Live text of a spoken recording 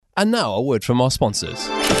And now a word from our sponsors.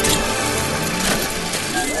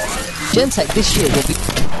 Gentek this year will be...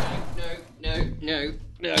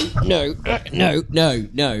 No.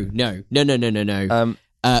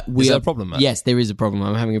 Is there a problem, Matt? Yes, there is a problem.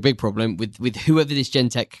 I'm having a big problem with whoever this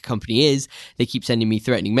Gentek company is. They keep sending me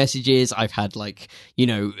threatening messages. I've had my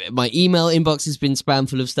email inbox has been spam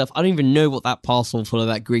full of stuff. I don't even know what that parcel full of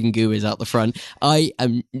that green goo is out the front.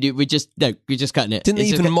 We're just cutting it. Didn't they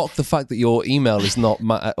even mock the fact that your email is not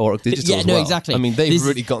Oracle Digital as well? No, exactly. I mean, they've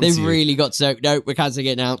really got to you. They've really got so... No, we're cancelling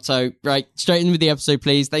it now. So, right, straight in with the episode,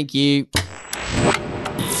 please. Thank you.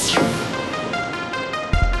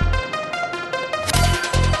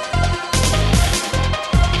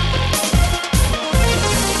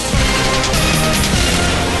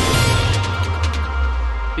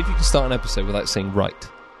 If you could start an episode without saying right.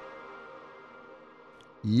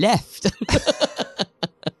 Left.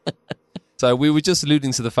 So we were just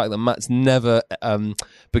alluding to the fact that Matt's never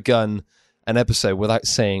begun an episode without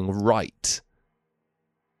saying right.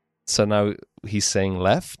 So now he's saying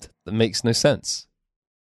left? That makes no sense.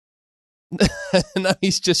 Now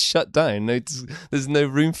he's just shut down. There's no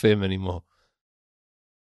room for him anymore.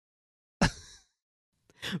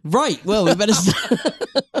 Right, well, we better...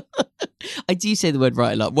 I do say the word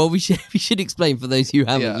right a lot. Well, we should explain for those who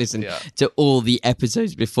haven't listened to all the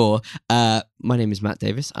episodes before. My name is Matt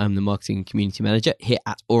Davis. I'm the marketing and community manager here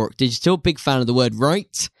at Oracle Digital. Big fan of the word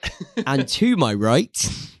right. And to my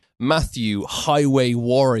right... Matthew Highway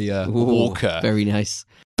Warrior Walker. Very nice.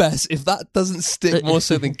 Best. If that doesn't stick more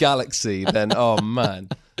so than Galaxy, then oh man.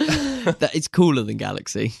 That it's cooler than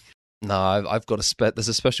Galaxy. No, I've got there's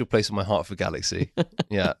a special place in my heart for Galaxy.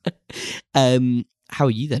 Yeah. How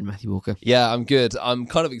are you then, Matthew Walker? Yeah, I'm good. I'm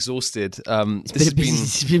kind of exhausted. It's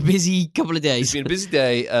been a busy couple of days. It's been a busy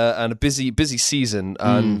day and a busy season,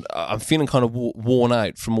 and I'm feeling kind of worn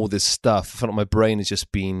out from all this stuff. I feel like my brain has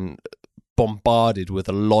just been bombarded with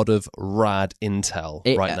a lot of rad intel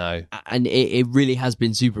right now. And it really has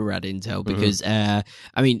been super rad intel because,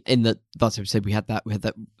 in the last episode we had that,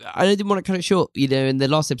 I didn't want to cut it short, in the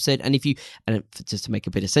last episode. And just to make a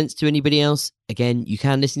bit of sense to anybody else, again, you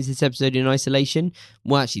can listen to this episode in isolation.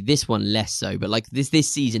 Well, actually, this one less so, but like this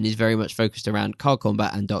season is very much focused around Car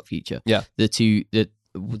Combat and Dark Future. Yeah.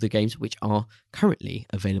 The games which are currently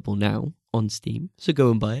available now on Steam. So go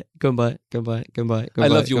and buy it. Go and buy it. I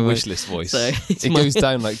love your wish list voice. So it goes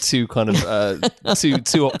down like two kind of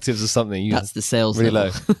two octaves or something. That's the sales really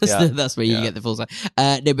level. Low. Yeah. That's where you get the full size.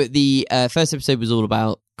 No, but the first episode was all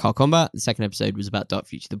about Car Combat. The second episode was about Dark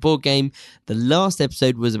Future, the board game. The last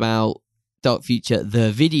episode was about Dark Future,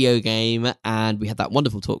 the video game, and we had that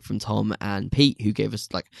wonderful talk from Tom and Pete, who gave us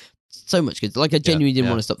so much good. I genuinely didn't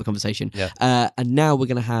want to stop the conversation. Yeah. And now we're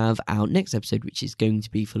going to have our next episode, which is going to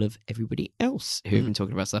be full of everybody else who have been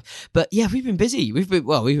talking about stuff. But yeah, we've been busy. We've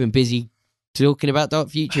been busy talking about Dark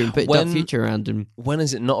Future and putting Dark Future around. And when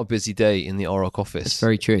is it not a busy day in the Oracle office? It's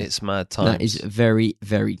very true. It's mad times. That is very,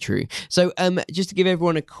 very true. So just to give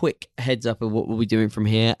everyone a quick heads up of what we'll be doing from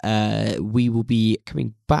here, we will be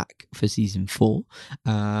coming back for season 4,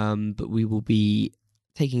 but we will be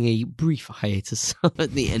taking a brief hiatus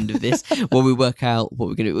at the end of this while we work out what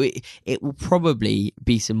we're going to do. It will probably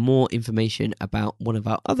be some more information about one of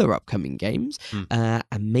our other upcoming games, and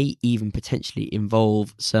may even potentially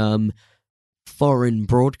involve some foreign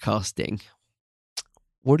broadcasting.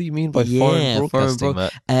 What do you mean by foreign broadcasting,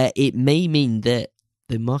 Matt? It may mean that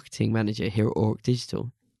the marketing manager here at Oracle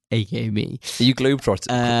Digital, aka me, are you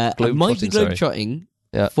globetrotting? I might be globetrotting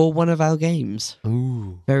for one of our games.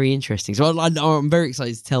 Ooh, very interesting. So I'm very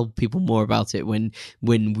excited to tell people more about it when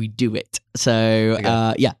we do it. So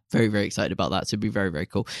very, very excited about that. So it'll be very, very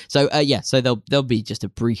cool. So so there'll be just a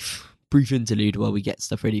brief interlude while we get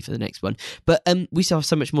stuff ready for the next one. But we still have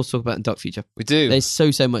so much more to talk about in Dark Future. We do. There's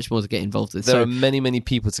so much more to get involved with. There are many, many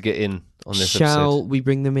people to get in on this episode. Shall we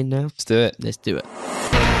bring them in now? Let's do it. Let's do it.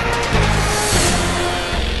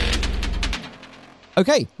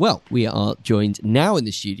 Okay, well, we are joined now in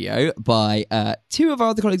the studio by two of our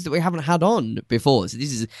other colleagues that we haven't had on before. So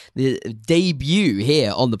this is the debut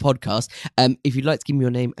here on the podcast. If you'd like to give me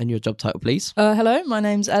your name and your job title, please. Hello, my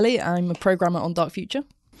name's Ellie. I'm a programmer on Dark Future.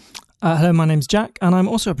 Hello, my name's Jack, and I'm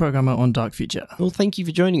also a programmer on Dark Future. Well, thank you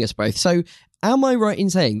for joining us both. So, am I right in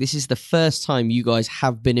saying this is the first time you guys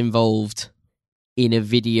have been involved in a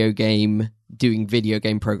video game, doing video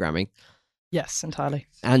game programming? Yes, entirely.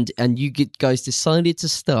 And you guys decided to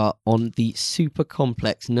start on the super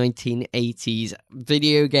complex 1980s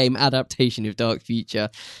video game adaptation of Dark Future.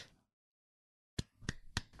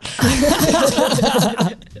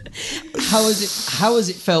 How has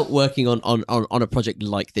it felt working on a project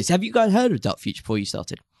like this? Have you guys heard of Dark Future before you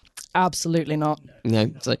started? Absolutely not.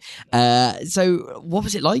 No. So what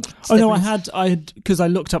was it like? Oh no, I had because I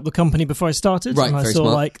looked up the company before I started, Right, and I very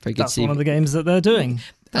saw smart. Very good that's to one see. of the games that they're doing.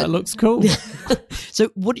 That looks cool. So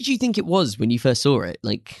what did you think it was when you first saw it?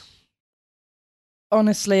 Like,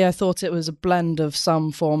 Honestly, I thought it was a blend of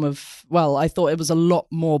some form of, I thought it was a lot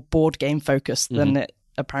more board game focused than it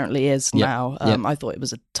apparently is now. I thought it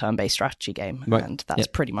was a turn-based strategy game, Right. and that's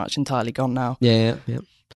pretty much entirely gone now. yeah.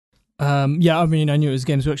 I mean, I knew it was a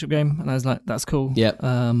Games Workshop game, and I was like, that's cool. Yeah.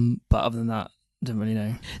 But other than that, didn't really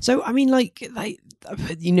know. So I mean, like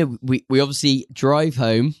we obviously drive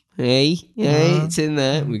home. Hey, it's in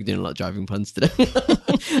there. We're doing a lot of driving puns today.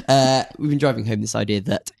 We've been driving home this idea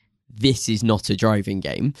that this is not a driving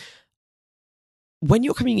game. When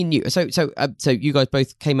you're coming in new, so you guys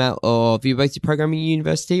both came out of, you both did programming at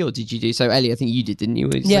university, or did you do? So Ellie, I think you did, didn't you?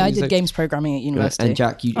 Yeah, I did games programming at university. And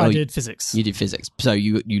Jack, I did physics. You did physics, so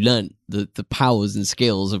you learned the powers and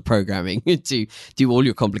skills of programming to do all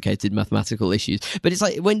your complicated mathematical issues. But it's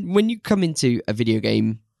like when you come into a video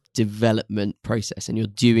game development process and you're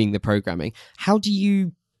doing the programming, how do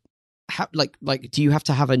you do you have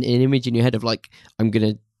to have an image in your head of like, I'm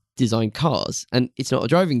gonna design cars, and it's not a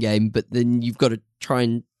driving game, but then you've got to try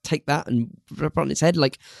and take that and wrap it on its head?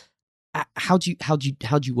 Like, how do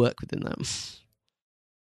you work within that?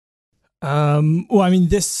 Well, I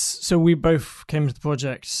mean, so we both came to the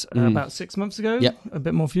project about 6 months ago. Yep. A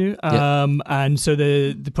bit more for you. And so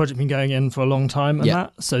the project been going in for a long time, and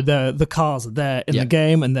that. So the cars are there in the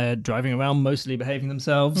game, and they're driving around, mostly behaving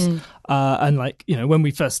themselves. And like, when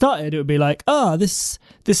we first started, it would be like, this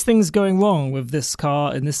thing's going wrong with this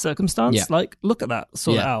car in this circumstance. Yeah. Like, look at that,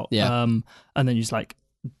 sort it out. Yeah. And then you just like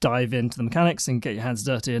dive into the mechanics and get your hands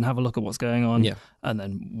dirty and have a look at what's going on, and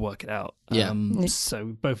then work it out. So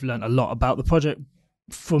we both learned a lot about the project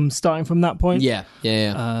from starting from that point. Yeah,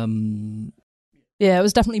 it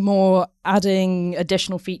was definitely more adding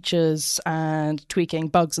additional features and tweaking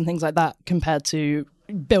bugs and things like that compared to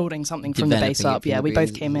building something from the base up. Yeah, we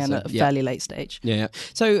both came in at a fairly late stage. Yeah.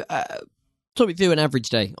 So talk me through an average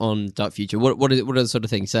day on Dark Future. What are the sort of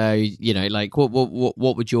things? So, like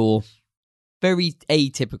what would your very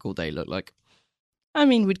atypical day look like? I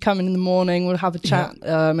mean, we'd come in the morning, we'd have a chat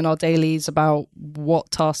in our dailies about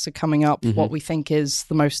what tasks are coming up, what we think is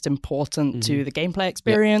the most important to the gameplay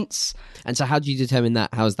experience. And so how do you determine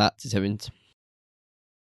that? How is that determined?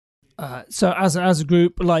 So as a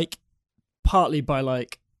group, like, partly by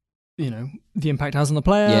like, the impact it has on the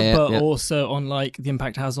player, but also on like the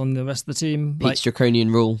impact it has on the rest of the team. Pete's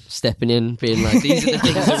draconian rule, stepping in, being like, these are the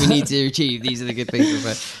things that we need to achieve. These are the good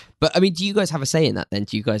things. But I mean, do you guys have a say in that then?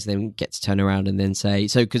 Do you guys then get to turn around and then say,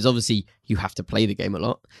 because obviously you have to play the game a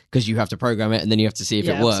lot, because you have to program it and then you have to see if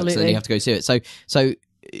it works, and then you have to go see it. So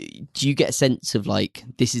do you get a sense of like,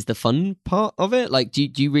 this is the fun part of it? Like, do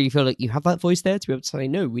you really feel like you have that voice there to be able to say,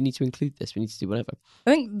 no, we need to include this, we need to do whatever?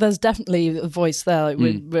 I think there's definitely a voice there. Like,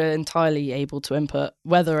 we're entirely able to input.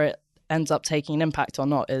 Whether it ends up taking an impact or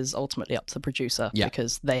not is ultimately up to the producer,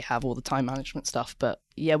 because they have all the time management stuff. But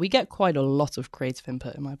yeah, we get quite a lot of creative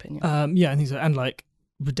input, in my opinion. I think so. And like,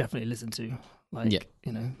 we definitely listen to. Like,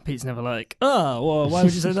 Pete's never like, well, why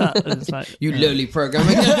would you say that? And it's like, you lowly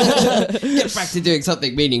programmer, get back to doing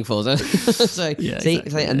something meaningful. So,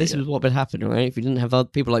 exactly. And this is what would happen, right? If you didn't have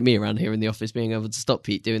people like me around here in the office being able to stop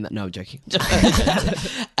Pete doing that. No, I'm joking.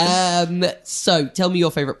 So tell me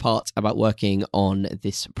your favourite part about working on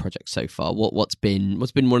this project so far. What's been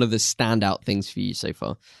one of the standout things for you so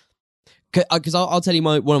far? Because I'll tell you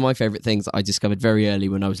one of my favourite things that I discovered very early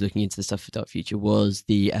when I was looking into the stuff for Dark Future was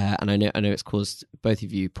the and I know it's caused both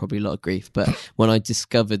of you probably a lot of grief, but when I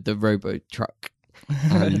discovered the Robo Truck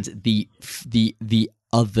and the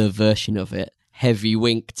other version of it, heavy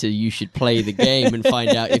wink to you should play the game and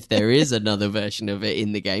find out if there is another version of it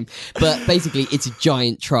in the game. But basically, it's a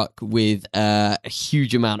giant truck with a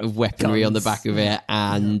huge amount of weaponry on the back of it,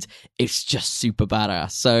 and it's just super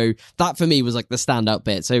badass. So that for me was like the standout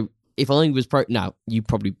bit. So if I was now you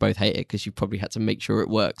probably both hate it because you probably had to make sure it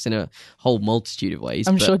works in a whole multitude of ways.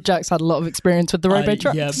 I'm sure Jack's had a lot of experience with the Robo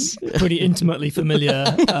Trucks. Yeah, pretty intimately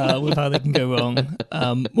familiar with how they can go wrong.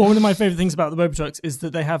 One of my favourite things about the Robo Trucks is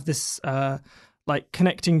that they have this like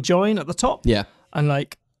connecting join at the top. Yeah, and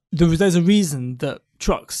like there's a reason that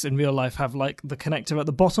trucks in real life have like the connector at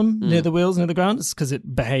the bottom near the wheels, near the ground. It's because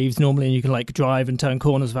it behaves normally and you can like drive and turn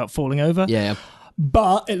corners without falling over. Yeah.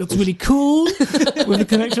 but it looks really cool with the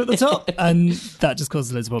connector at the top, and that just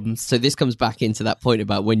causes loads of problems. So this comes back into that point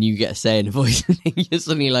about when you get a say in a voice, you're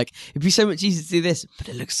suddenly like, it'd be so much easier to do this, but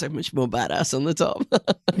it looks so much more badass on the top.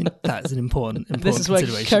 I mean, that is an important This is where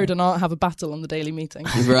consideration. code and art have a battle on the daily meeting.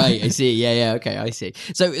 Right, I see. Yeah, okay, I see.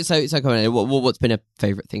 So come on, what's been a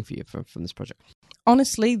favourite thing for you from this project?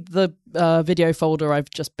 Honestly, the video folder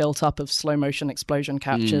I've just built up of slow motion explosion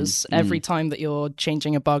captures every time that you're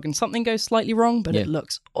changing a bug and something goes slightly wrong, but it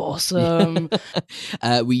looks awesome.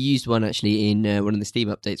 We used one actually in one of the Steam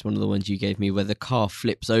updates, one of the ones you gave me, where the car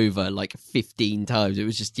flips over like 15 times. It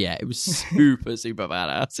was just, it was super, super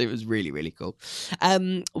badass. It was really, really cool.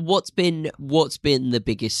 What's been the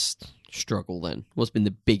biggest struggle then? What's been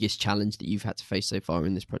the biggest challenge that you've had to face so far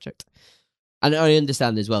in this project? And I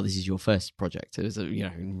understand as well, this is your first project. It was,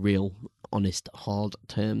 in real, honest, hard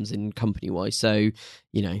terms in company-wise. So,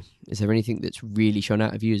 is there anything that's really shone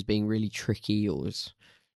out of you as being really tricky, or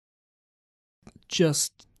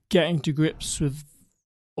just getting to grips with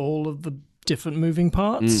all of the different moving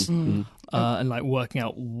parts and like working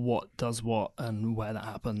out what does what and where that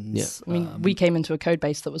happens. I mean, we came into a code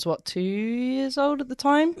base that was 2 years old at the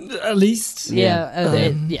time, at least.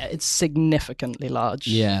 It's significantly large.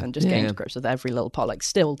 And just getting to grips with every little part. Like,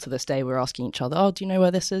 still to this day, we're asking each other, "Oh, do you know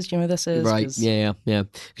where this is? Do you know where this is?" Right? Yeah.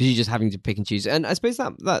 Because you're just having to pick and choose. And I suppose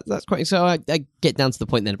that's quite. So I get down to the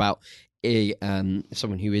point then about.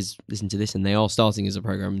 Someone who is listening to this and they are starting as a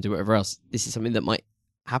programmer and do whatever else. This is something that might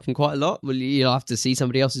happen quite a lot. Well, you'll have to see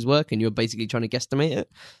somebody else's work and you're basically trying to guesstimate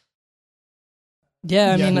it.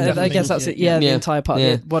 Yeah, I mean, I guess that's it. The entire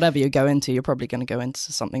part. Whatever you go into, you're probably going to go into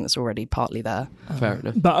something that's already partly there. Fair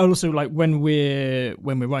enough. But also, like when we're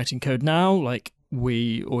writing code now, like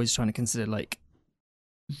we always trying to consider like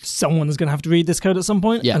someone is going to have to read this code at some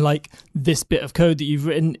point, and like this bit of code that you've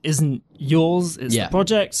written isn't yours, it's the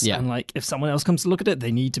project's, and like if someone else comes to look at it,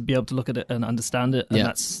 they need to be able to look at it and understand it, and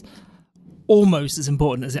that's almost as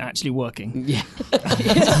important as it actually working.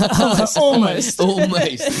 Almost.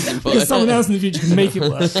 Because someone else in the future can make it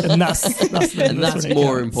work, and that's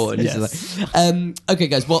more important. Yes. Okay,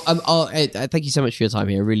 guys. Well, thank you so much for your time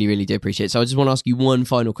here. I really, really do appreciate it. So I just want to ask you one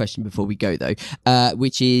final question before we go, though,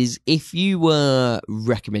 which is if you were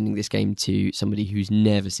recommending this game to somebody who's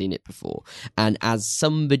never seen it before, and as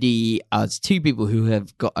two people who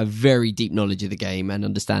have got a very deep knowledge of the game and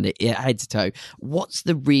understand it head to toe, what's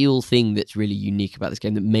the real thing that's really unique about this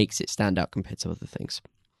game that makes it stand out compared to other things?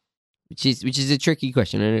 Which is a tricky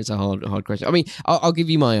question, and it's a hard question. I mean, I'll give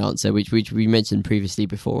you my answer, which we mentioned previously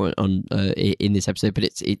before on in this episode, but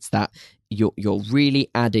it's that you're really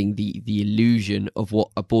adding the illusion of what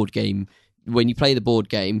a board game. When you play the board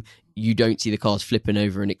game, you don't see the cards flipping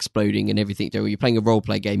over and exploding and everything. So you're playing a role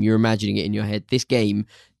play game, you're imagining it in your head. This game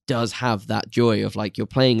does have that joy of like you're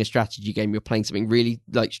playing a strategy game, you're playing something really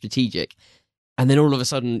like strategic. And then all of a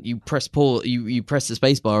sudden you press pause, you press the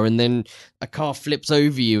space bar, and then a car flips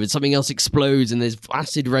over you and something else explodes and there's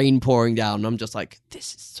acid rain pouring down. And I'm just like,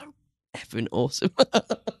 this is so effing awesome.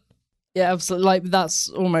 Yeah, absolutely. Like that's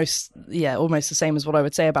almost the same as what I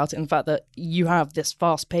would say about it. In the fact that you have this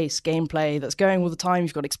fast-paced gameplay that's going all the time.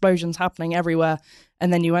 You've got explosions happening everywhere,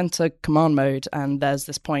 and then you enter command mode, and there's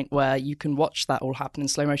this point where you can watch that all happen in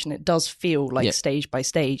slow motion. It does feel like stage by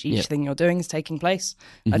stage, each thing you're doing is taking place.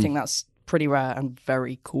 I think that's pretty rare and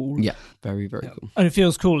very cool. Yeah, very, very cool. And it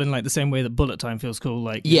feels cool in like the same way that bullet time feels cool.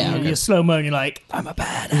 Like you're slow-mo and you're like, I'm a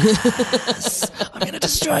badass. I'm going to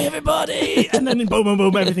destroy everybody. And then boom, boom,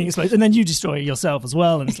 boom, everything explodes. And then you destroy yourself as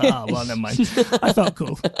well. And it's like, well, never mind. I felt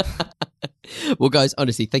cool. Well, guys,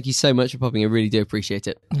 honestly, thank you so much for popping. I really do appreciate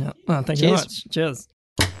it. Yeah, well, thank you very much. Cheers.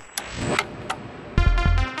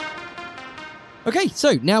 Okay,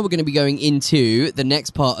 so now we're going to be going into the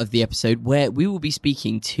next part of the episode where we will be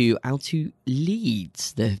speaking to our two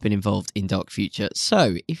leads that have been involved in Dark Future.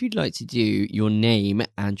 So, if you'd like to do your name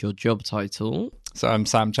and your job title. So, I'm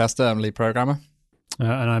Sam Chester, I'm lead programmer.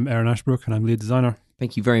 And I'm Aaron Ashbrook, and I'm lead designer.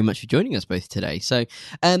 Thank you very much for joining us both today. So,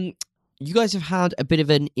 you guys have had a bit of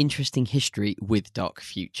an interesting history with Dark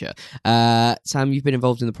Future. Sam, you've been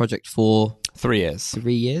involved in the project for 3 years.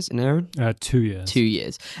 3 years, and Aaron? 2 years. 2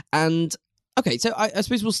 years. And okay, so I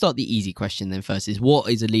suppose we'll start the easy question then first is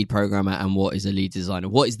what is a lead programmer and what is a lead designer?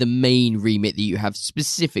 What is the main remit that you have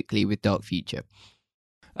specifically with Dark Future?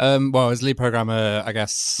 Well, as lead programmer, I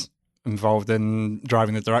guess involved in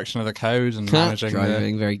driving the direction of the code and managing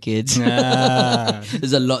driving. Very good. Yeah.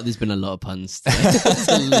 There's been a lot of puns. There's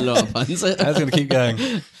a lot of puns. I was going to keep going.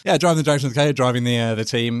 Yeah, driving the direction of the code, driving the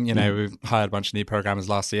team. You know, we've hired a bunch of new programmers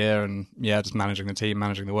last year, and just managing the team,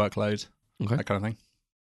 managing the workload, that kind of thing.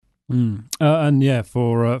 And yeah,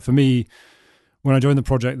 for me, when I joined the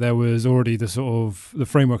project, there was already the sort of the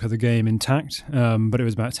framework of the game intact, but it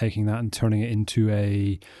was about taking that and turning it into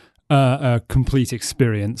a complete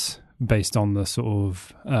experience based on the sort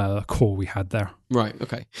of core we had there. Right.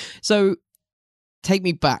 Okay. So take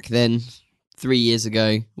me back then, 3 years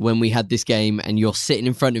ago, when we had this game, and you're sitting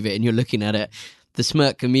in front of it and you're looking at it. The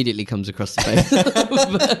smirk immediately comes across the face.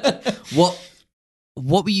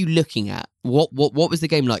 What were you looking at? What was the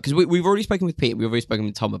game like? Because we've already spoken with Pete, we've already spoken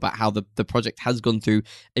with Tom about how the project has gone through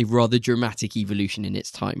a rather dramatic evolution in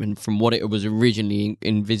its time, and from what it was originally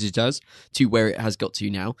envisaged as to where it has got to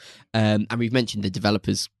now. And we've mentioned the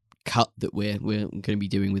developers' cut that we're going to be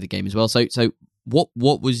doing with the game as well. So what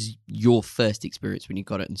was your first experience when you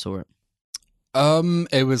got it and saw it?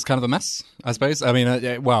 It was kind of a mess, I suppose. I mean,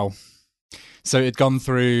 so it'd gone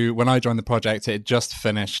through, when I joined the project, it had just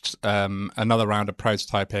finished another round of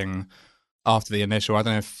prototyping after the initial. I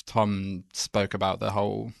don't know if Tom spoke about the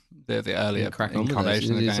earlier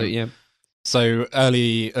incarnation of the game. So, yeah. So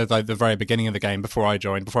early, like the very beginning of the game, before I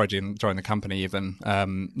joined the company even,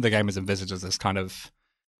 the game was envisaged as this kind of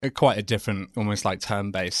quite a different, almost like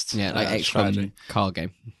turn-based like XCOM strategy. car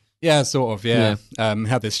game. Yeah, sort of, yeah.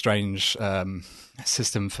 Had this strange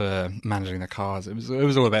system for managing the cars. It was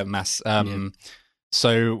all a bit of a mess.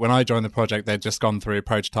 So when I joined the project, they'd just gone through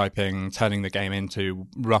prototyping, turning the game into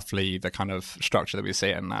roughly the kind of structure that we see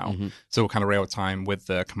it now. Mm-hmm. It's all kind of real time with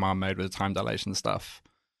the command mode, with the time dilation stuff.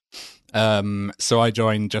 So I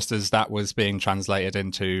joined just as that was being translated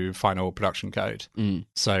into final production code.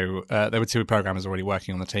 So there were two programmers already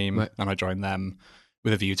working on the team, right, and I joined them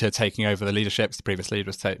with a view to taking over the leadership. The previous lead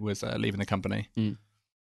was leaving the company.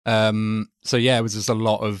 So yeah, it was just a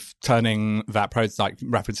lot of turning that prototype,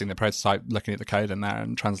 referencing the prototype, looking at the code in there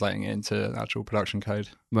and translating it into actual production code.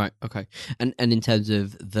 Right, okay. And in terms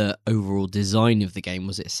of the overall design of the game,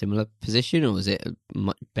 was it a similar position, or was it a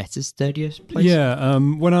much better, sturdier place? Yeah,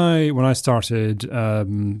 when I started,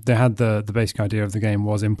 they had the basic idea of the game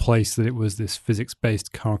was in place, that it was this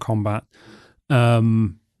physics-based car combat.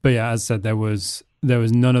 But yeah, as said, there was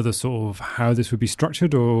none of the sort of how this would be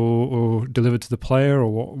structured or delivered to the player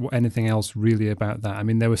or anything else really about that. I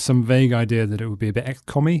mean, there was some vague idea that it would be a bit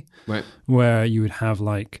XCOM-y, right, where you would have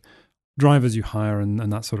like drivers you hire and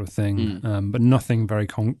that sort of thing, but nothing very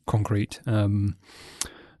concrete. And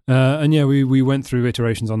yeah, we went through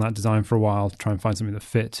iterations on that design for a while to try and find something that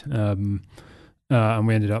fit. And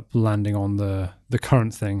we ended up landing on the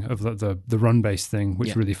current thing of the run-based thing,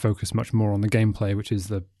 which really focused much more on the gameplay, which is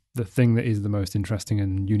the thing that is the most interesting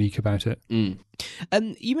and unique about it.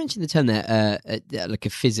 You mentioned the term there, like a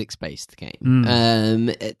physics-based game.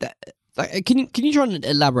 Can you try and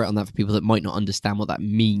elaborate on that for people that might not understand what that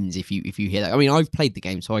means? If you hear that, I mean, I've played the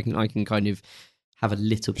game, so I can kind of have a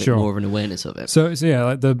little bit more of an awareness of it. So yeah,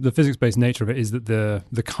 like the physics-based nature of it is that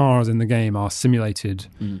the cars in the game are simulated.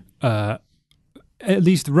 At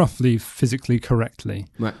least roughly physically correctly.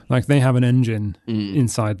 Right. Like they have an engine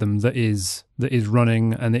inside them that is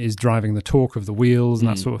running and it is driving the torque of the wheels and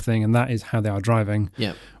that sort of thing, and that is how they are driving.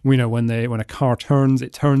 Yeah. We know when a car turns,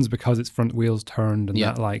 it turns because its front wheels turned, and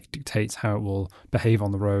that like dictates how it will behave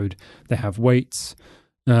on the road. They have weights.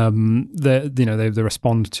 They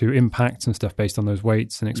respond to impacts and stuff based on those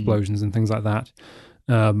weights and explosions and things like that.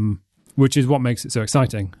 Which is what makes it so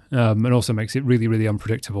exciting, and also makes it really, really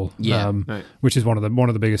unpredictable. Right. Which is one of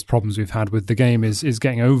the biggest problems we've had with the game is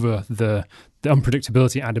getting over the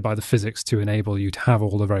unpredictability added by the physics to enable you to have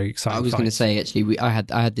all the very exciting. I was going to say actually, I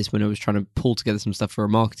had this when I was trying to pull together some stuff for a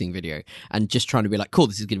marketing video, and just trying to be like, cool,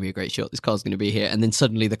 this is going to be a great shot. This car's going to be here, and then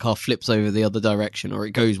suddenly the car flips over the other direction, or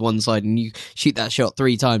it goes one side, and you shoot that shot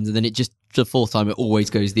 3 times, and then it just the 4th time it always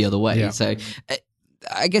goes the other way. Yeah. So,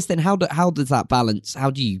 I guess then how does that balance? How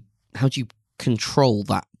do you control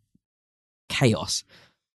that chaos?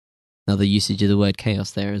 Another usage of the word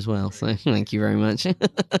chaos there as well, so thank you very much.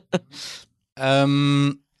 How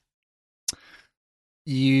do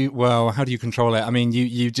you control it? I mean,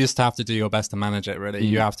 you just have to do your best to manage it, really.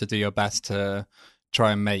 You have to do your best to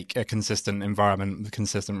try and make a consistent environment with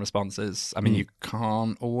consistent responses. I mean, you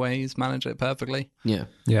can't always manage it perfectly. Yeah,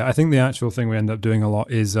 I think the actual thing we end up doing a lot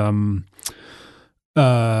is not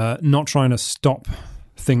trying to stop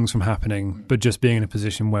things from happening, but just being in a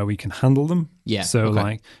position where we can handle them. Yeah. So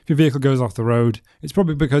like if your vehicle goes off the road, it's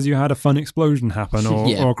probably because you had a fun explosion happen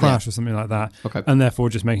or a crash or something like that. Okay. And therefore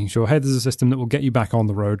just making sure, hey, there's a system that will get you back on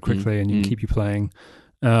the road quickly and you keep you playing.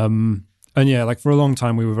 And yeah, like for a long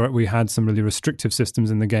time we had some really restrictive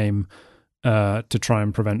systems in the game to try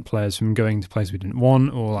and prevent players from going to places we didn't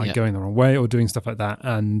want, or like going the wrong way or doing stuff like that.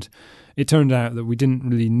 And it turned out that we didn't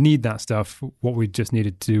really need that stuff. What we just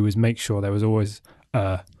needed to do was make sure there was always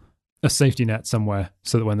a safety net somewhere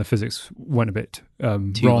so that when the physics went a bit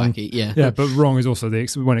Too wrong, wacky, but wrong is also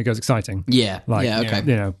when it goes exciting.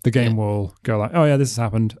 Okay. The game will go like, oh yeah, this has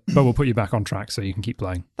happened, but we'll put you back on track so you can keep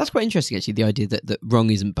playing. That's quite interesting, actually. The idea that wrong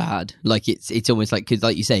isn't bad. Like it's almost like, because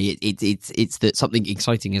like you say, it's that something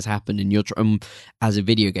exciting has happened, and you're as a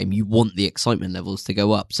video game, you want the excitement levels to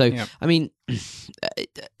go up. So I mean,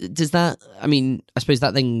 does that? I mean, I suppose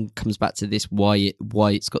that then comes back to this: why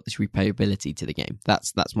it's got this replayability to the game.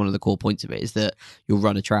 That's one of the core points of it, is that you'll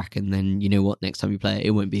run a track, and then you know what, next time you play it,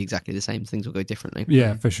 it won't be exactly the same. Things will go differently.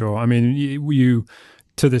 Yeah, for sure. I mean, you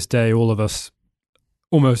to this day, all of us,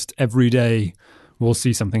 almost every day, will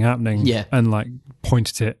see something happening and like point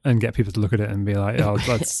at it and get people to look at it and be like, oh,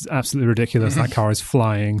 that's absolutely ridiculous. That car is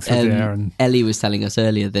flying through the air. And Ellie was telling us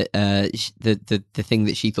earlier that the thing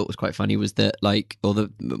that she thought was quite funny was that, like, or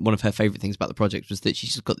one of her favourite things about the project was that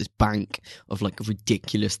she's just got this bank of like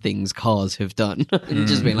ridiculous things cars have done. And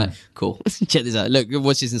just being like, cool, check this out. Look,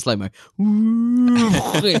 watch this in slow-mo.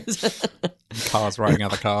 Cars riding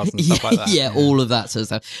other cars and stuff like that. Yeah, all of that sort of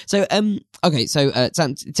stuff. So, okay, so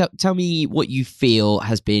Sam, tell me what you feel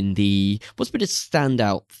has been what's been a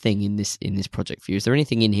standout thing in this project for you. Is there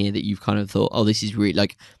anything in here that you've kind of thought, oh, this is really,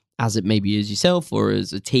 like, as it maybe as yourself or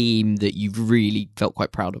as a team, that you've really felt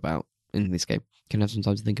quite proud about in this game? You can have some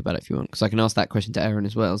time to think about it if you want, because I can ask that question to Aaron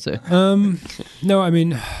as well. So, no, I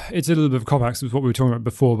mean, it's a little bit of a cop-out, because it's what we were talking about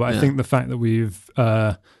before, but I think the fact that we've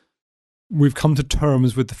come to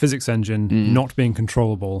terms with the physics engine not being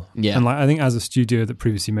controllable. Yeah. And like, I think as a studio that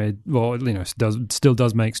previously made, well, you know, still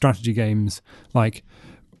does make strategy games, like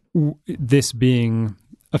this being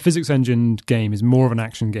a physics engine game is more of an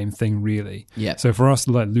action game thing, really. Yeah. So for us,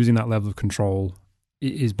 like, losing that level of control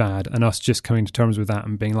is bad, and us just coming to terms with that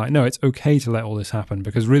and being like, no, it's okay to let all this happen,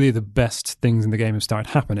 because really the best things in the game have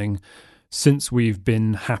started happening since we've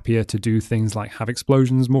been happier to do things like have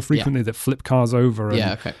explosions more frequently that flip cars over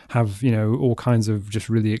and have, you know, all kinds of just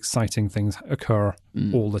really exciting things occur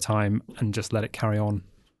all the time, and just let it carry on.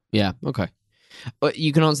 Yeah, okay.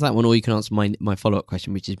 You can answer that one, or you can answer my follow-up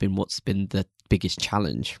question, which has been, what's been the biggest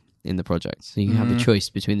challenge in the project? So you can have the choice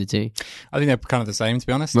between the two. I think they're kind of the same, to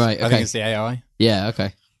be honest. Right, okay. I think it's the AI. Yeah,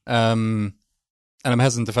 okay. And I'm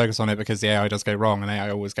hesitant to focus on it because the AI does go wrong, and AI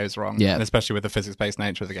always goes wrong. Yeah. And especially with the physics-based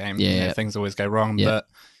nature of the game. Yeah. Things always go wrong. Yeah. But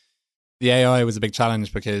the AI was a big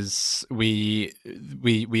challenge because we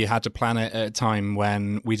had to plan it at a time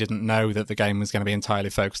when we didn't know that the game was going to be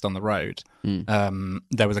entirely focused on the road.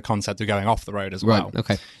 There was a concept of going off the road as well. Right,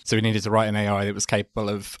 okay. So we needed to write an AI that was capable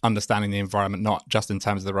of understanding the environment, not just in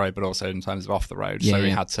terms of the road, but also in terms of off the road. Yeah, so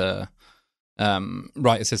we had to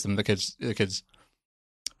write a system that could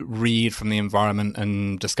read from the environment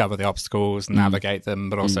and discover the obstacles, navigate them,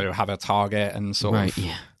 but also have a target and sort of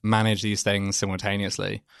manage these things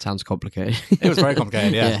simultaneously. Sounds complicated. It was very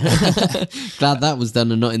complicated, yeah. Glad that was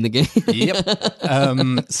done and not in the game.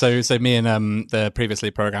 Yep. So me and the previously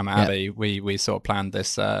programmer Abby, we sort of planned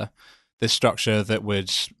this structure that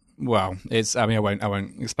would, well, it's, I mean, I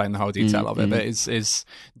won't explain the whole detail of it, but it's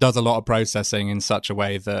does a lot of processing in such a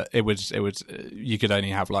way that it would you could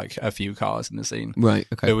only have like a few cars in the scene. Right.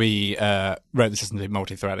 Okay. But we wrote the system to be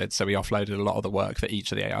multi-threaded, so we offloaded a lot of the work that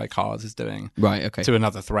each of the AI cars is doing. Right. Okay. To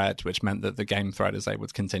another thread, which meant that the game thread is able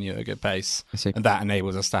to continue at a good pace, I see. and that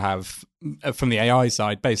enables us to have, from the AI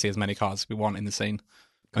side, basically as many cars as we want in the scene.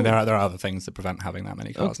 Cool. And there are other things that prevent having that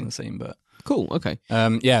many cars in the scene, but cool. Okay.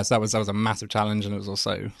 So that was a massive challenge, and it was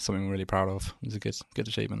also something we're really proud of. It was a good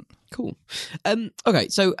achievement. Cool. Okay.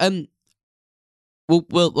 So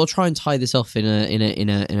we'll try and tie this off in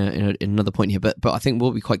another point here, but I think what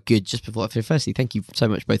will be quite good just before. Firstly, thank you so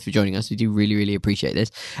much both for joining us. We do really, really appreciate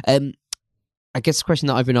this. I guess the question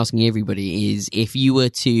that I've been asking everybody is, if you were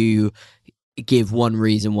to give one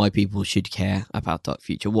reason why people should care about Dark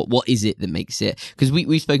Future, what is it that makes it? Because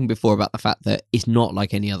we've spoken before about the fact that it's not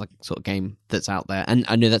like any other sort of game that's out there, and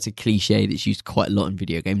I know that's a cliche that's used quite a lot in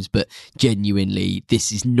video games, but genuinely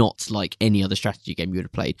this is not like any other strategy game you would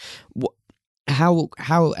have played. How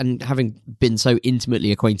and having been so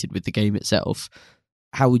intimately acquainted with the game itself,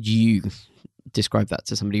 how would you describe that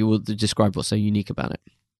to somebody, or describe what's so unique about it?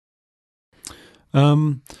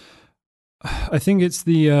 I think it's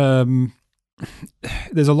the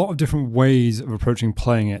there's a lot of different ways of approaching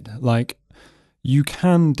playing it. Like, you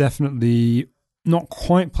can definitely not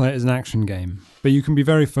quite play it as an action game, but you can be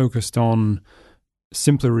very focused on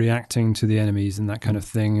simply reacting to the enemies and that kind of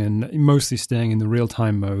thing, and mostly staying in the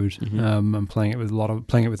real-time mode, and playing it with the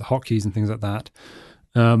hotkeys and things like that.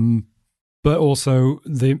 But also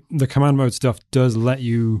the command mode stuff does let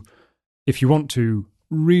you, if you want to,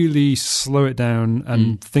 really slow it down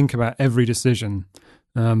and think about every decision.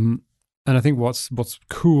 And I think what's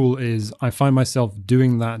cool is I find myself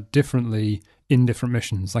doing that differently in different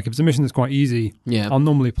missions. Like if it's a mission that's quite easy, I'll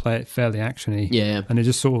normally play it fairly actiony, and it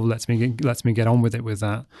just sort of lets me get on with it with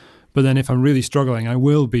that. But then if I'm really struggling, I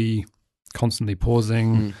will be constantly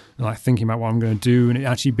pausing and like thinking about what I'm going to do, and it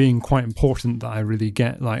actually being quite important that I really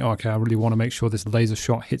get like, okay, I really want to make sure this laser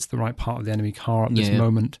shot hits the right part of the enemy car at this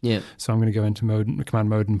moment. So I'm going to go into command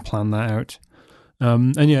mode and plan that out.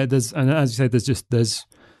 And as you say,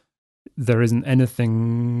 there isn't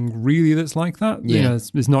anything really that's like that. You know,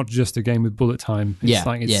 it's not just a game with bullet time.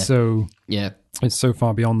 It's it's so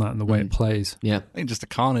far beyond that in the way it plays. I think just a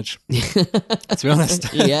carnage, to be honest.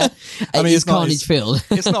 I mean, it's carnage filled.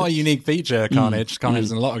 It's not a unique feature, carnage. Carnage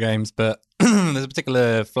is in a lot of games, but there's a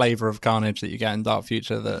particular flavour of carnage that you get in Dark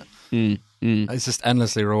Future that it's just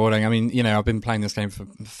endlessly rewarding. I mean, you know, I've been playing this game for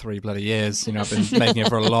 3 bloody years. You know, I've been making it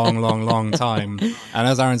for a long time. And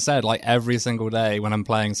as Aaron said, like every single day when I'm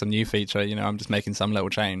playing some new feature, you know, I'm just making some little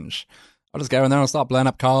change. I'll just go in there and start blowing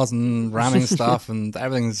up cars and ramming stuff, and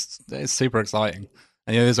it's super exciting.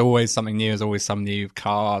 And you know, there's always something new. There's always some new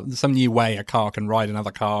car, some new way a car can ride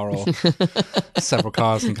another car, or several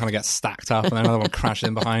cars can kind of get stacked up, and then another one crashes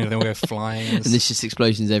in behind, and then we go flying. And there's just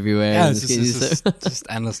explosions everywhere. Yeah, it's just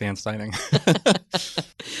endlessly entertaining.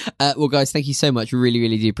 Well, guys, thank you so much. Really,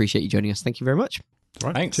 really do appreciate you joining us. Thank you very much.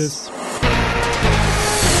 Right, thanks. Cheers.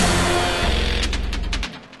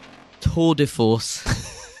 Tour de force.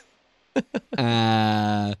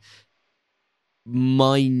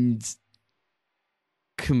 Mind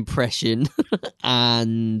compression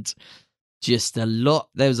and just a lot.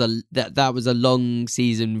 That was a long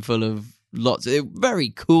season full of lots. A very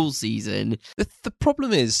cool season. The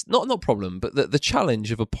problem is not problem, but the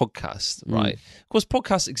challenge of a podcast, right? Of course,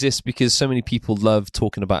 podcasts exist because so many people love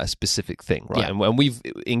talking about a specific thing, right? And we've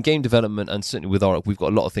in game development, and certainly with Auroch, we've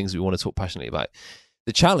got a lot of things that we want to talk passionately about.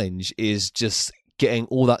 The challenge is just getting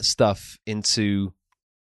all that stuff into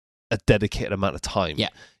a dedicated amount of time.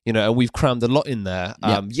 You know, and we've crammed a lot in there.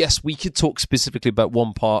 Yes, we could talk specifically about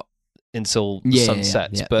one part until the sun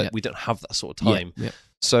sets, but we don't have that sort of time.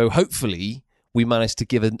 So hopefully we managed to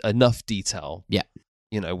give enough detail,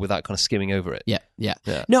 you know, without kind of skimming over it.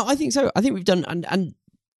 No, I think so. I think we've done, and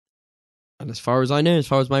as far as I know, as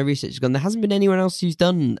far as my research has gone, there hasn't been anyone else who's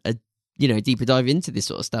done a deeper dive into this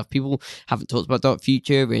sort of stuff. People haven't talked about Dark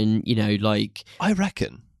Future, and like I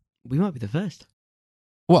reckon we might be the first.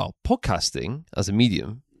 Well, podcasting as a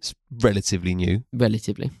medium is relatively new.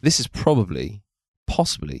 This is possibly,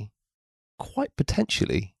 quite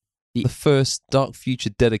potentially the first Dark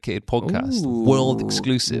Future dedicated podcast, world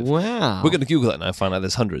exclusive. Wow. We're going to Google that now and find out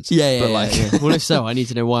there's hundreds. Well, if so, I need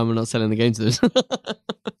to know why we're not selling the game to them.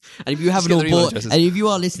 And if you haven't all bought, and if you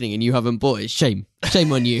are listening and you haven't bought it, shame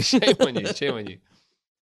on you. Shame on you.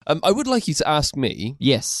 I would like you to ask me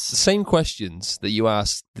the same questions that you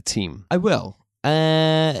asked the team. I will.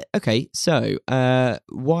 Okay, so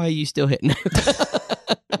why are you still hitting?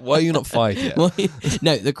 Why are you not fired yet?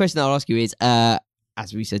 No, the question I'll ask you is,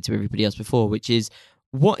 as we said to everybody else before, which is,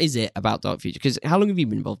 what is it about Dark Future? Because how long have you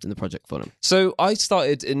been involved in the project for them? So I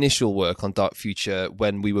started initial work on Dark Future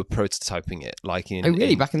when we were prototyping it, like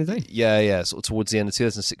back in the day? Yeah. Sort of towards the end of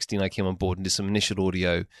 2016, I came on board and did some initial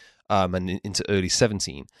audio, and into early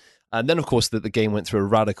 17. And then, of course, the game went through a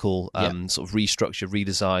radical sort of restructure,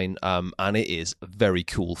 redesign, and it is very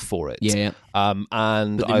cool for it.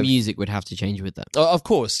 And but the music would have to change with that. Of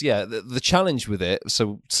course, The challenge with it,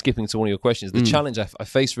 so skipping to one of your questions, the challenge I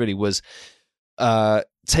faced really was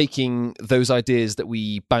taking those ideas that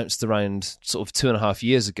we bounced around sort of 2.5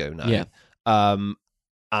 years ago now,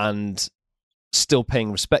 and still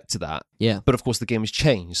paying respect to that. But of course the game has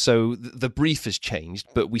changed. So the brief has changed,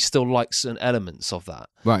 but we still like certain elements of that.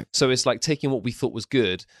 Right. So it's like taking what we thought was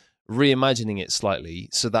good, reimagining it slightly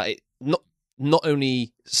so that it not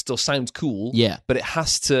only still sounds cool, but it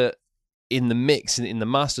has to, in the mix and in the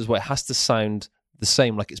masters way, it has to sound the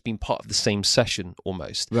same, like it's been part of the same session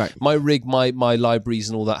almost. Right. My rig, my libraries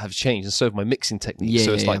and all that have changed, and so have my mixing techniques.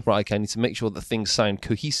 So it's like, right, okay, I need to make sure that things sound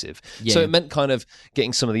cohesive. So it meant kind of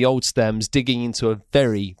getting some of the old stems, digging into a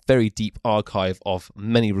very, very deep archive of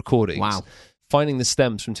many recordings. Wow. Finding the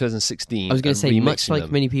stems from 2016. I was going to say, much like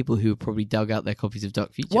them. Many people who have probably dug out their copies of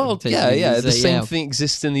Dark Future. Well, the same thing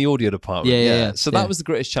exists in the audio department. So that was the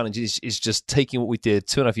greatest challenge, is just taking what we did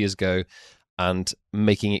 2.5 years ago and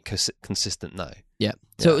making it consistent now.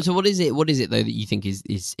 So what is it though that you think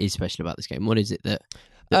is special about this game? What is it that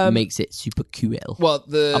makes it super cool? Well,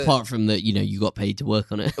 apart from that, you got paid to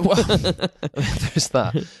work on it. Well, there's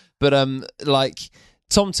that. But like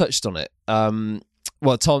Tom touched on it. Tom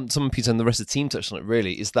and Peter and the rest of the team touched on it.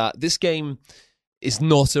 Really, is that this game is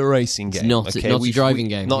not a racing game. Not a driving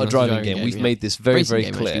game. Not a driving game. We've made this very, racing very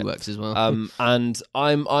game clear. Actually works as well. And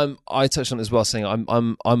I touched on it as well, saying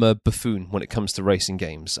I'm a buffoon when it comes to racing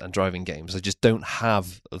games and driving games. I just don't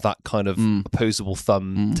have that kind of opposable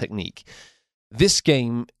thumb technique. This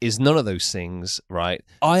game is none of those things, right?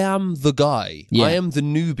 I am the guy. Yeah. I am the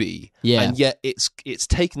newbie. Yeah. And yet it's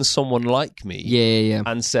taken someone like me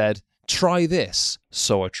and said, try this.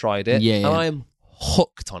 So I tried it. And I am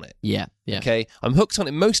hooked on it. Yeah. Okay? I'm hooked on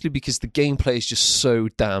it mostly because the gameplay is just so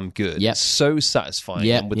damn good. It's so satisfying.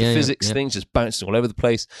 And with the physics things just bouncing all over the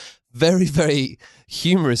place. Very, very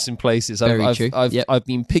humorous in places. I've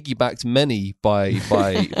been piggybacked many by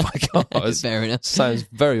cars. Fair enough. Sounds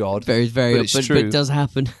very odd. Very odd, but it does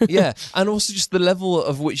happen. Yeah, and also just the level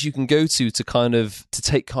of which you can go to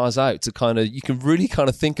take cars out, you can really kind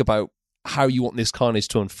of think about how you want this carnage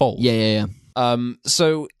to unfold. Yeah.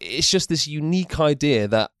 So it's just this unique idea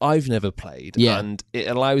that I've never played, and it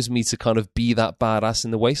allows me to kind of be that badass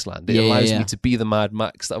in the wasteland. It allows me to be the Mad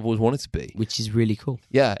Max that I've always wanted to be, which is really cool.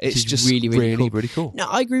 Yeah, it's just really cool. No,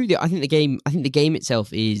 I agree with you. I think the game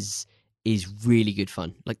itself is really good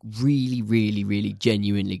fun. Like really, really, really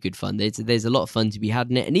genuinely good fun. There's a lot of fun to be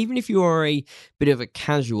had in it. And even if you are a bit of a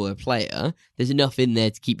casual player, there's enough in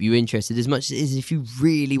there to keep you interested as much as if you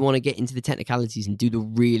really want to get into the technicalities and do the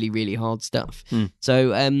really, really hard stuff.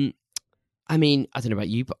 So, I mean, I don't know about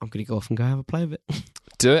you, but I'm going to go off and go have a play of it.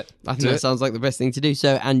 Do it. I think that sounds like the best thing to do.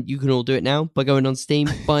 So, and you can all do it now by going on Steam,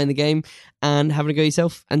 buying the game, and having a go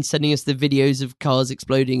yourself, and sending us the videos of cars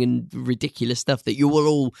exploding and ridiculous stuff that you will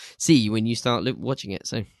all see when you start watching it.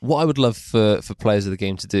 So, what I would love for players of the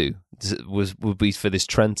game to do would be for this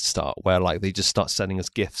trend to start, where like they just start sending us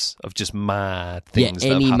GIFs of just mad things.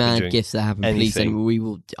 Yeah, any mad GIFs that happen, please send. We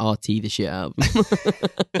will RT the shit out of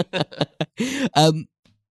them.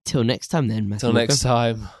 Till next time, then, Matthew. Till next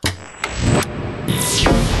time.